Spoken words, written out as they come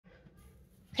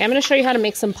Okay, I'm going to show you how to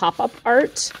make some pop-up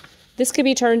art. This could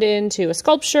be turned into a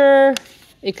sculpture.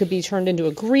 It could be turned into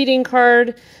a greeting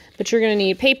card, but you're going to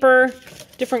need paper,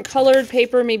 different colored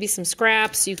paper, maybe some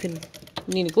scraps. You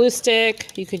need a glue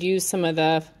stick. You could use some of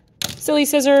the silly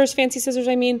scissors, fancy scissors,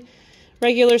 I mean,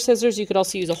 regular scissors. You could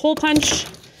also use a hole punch.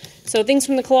 So things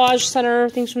from the Collage Center,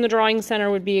 things from the Drawing Center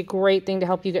would be a great thing to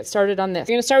help you get started on this.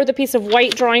 You're going to start with a piece of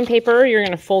white drawing paper. You're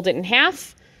going to fold it in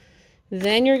half.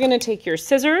 Then you're going to take your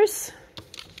scissors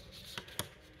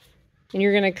and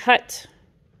you're going to cut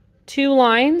 2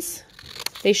 lines.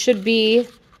 They should be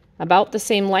about the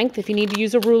same length. If you need to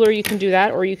use a ruler, you can do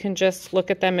that, or you can just look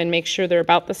at them and make sure they're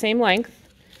about the same length.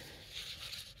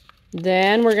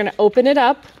 Then we're going to open it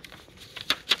up.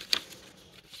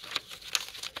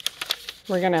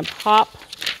 We're going to pop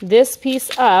this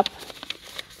piece up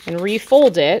and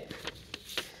refold it.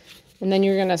 And then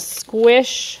you're going to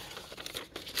squish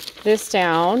this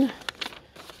down.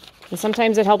 And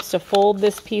sometimes it helps to fold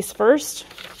this piece first.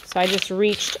 So I just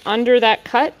reached under that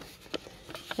cut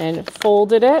and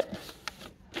folded it.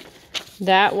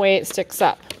 That way it sticks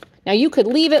up. Now you could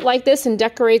leave it like this and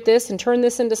decorate this and turn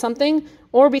this into something,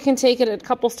 or we can take it a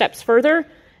couple steps further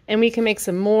and we can make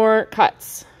some more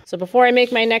cuts. So before I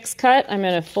make my next cut, I'm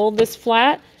going to fold this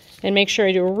flat and make sure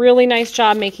I do a really nice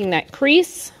job making that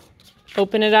crease.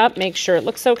 Open it up, make sure it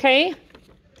looks okay.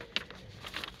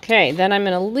 Okay, then I'm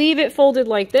going to leave it folded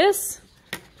like this,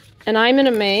 and I'm going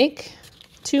to make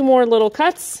 2 more little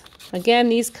cuts. Again,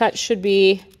 these cuts should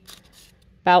be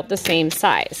about the same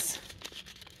size.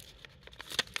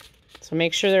 So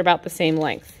make sure they're about the same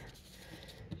length.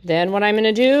 Then what I'm going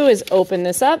to do is open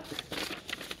this up,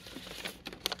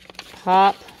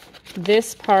 pop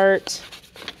this part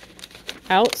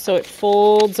out so it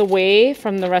folds away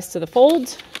from the rest of the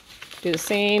fold. Do the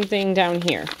same thing down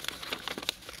here.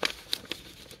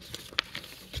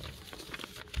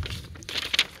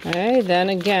 Okay, then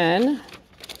again,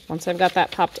 once I've got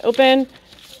that popped open,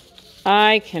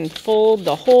 I can fold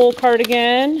the whole part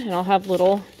again, and I'll have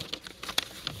little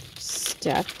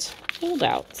stepped fold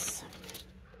outs.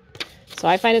 So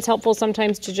I find it's helpful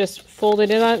sometimes to just fold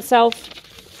it in on itself,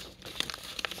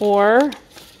 or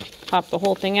pop the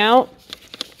whole thing out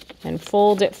and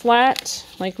fold it flat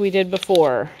like we did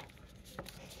before.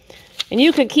 And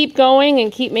you could keep going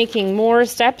and keep making more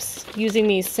steps using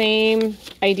these same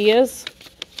ideas,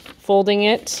 folding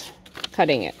it,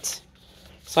 cutting it.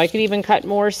 So I could even cut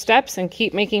more steps and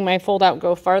keep making my fold out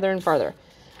go farther and farther.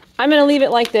 I'm going to leave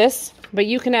it like this, but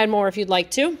you can add more if you'd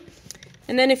like to.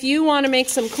 And then if you want to make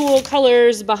some cool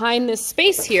colors behind this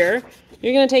space here,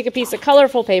 you're going to take a piece of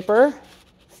colorful paper,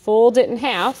 fold it in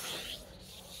half,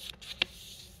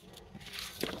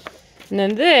 and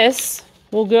then this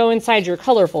will go inside your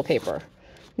colorful paper.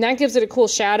 And that gives it a cool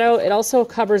shadow. It also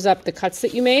covers up the cuts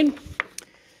that you made.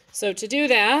 So to do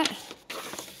that,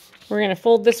 we're going to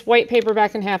fold this white paper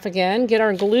back in half again, get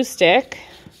our glue stick,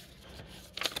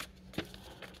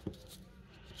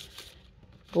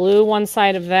 glue one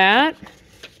side of that,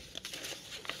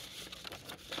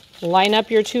 line up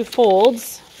your 2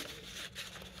 folds,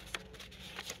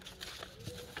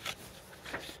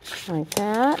 like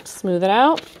that, smooth it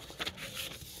out,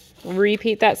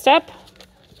 repeat that step.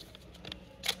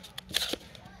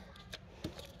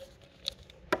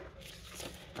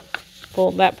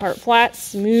 Fold that part flat,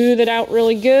 smooth it out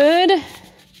really good.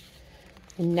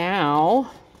 And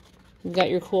now you've got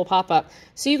your cool pop-up.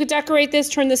 So you could decorate this,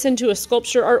 turn this into a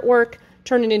sculpture artwork,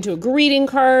 turn it into a greeting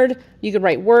card. You could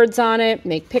write words on it,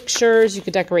 make pictures. You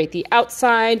could decorate the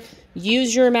outside.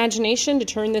 Use your imagination to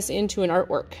turn this into an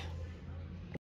artwork.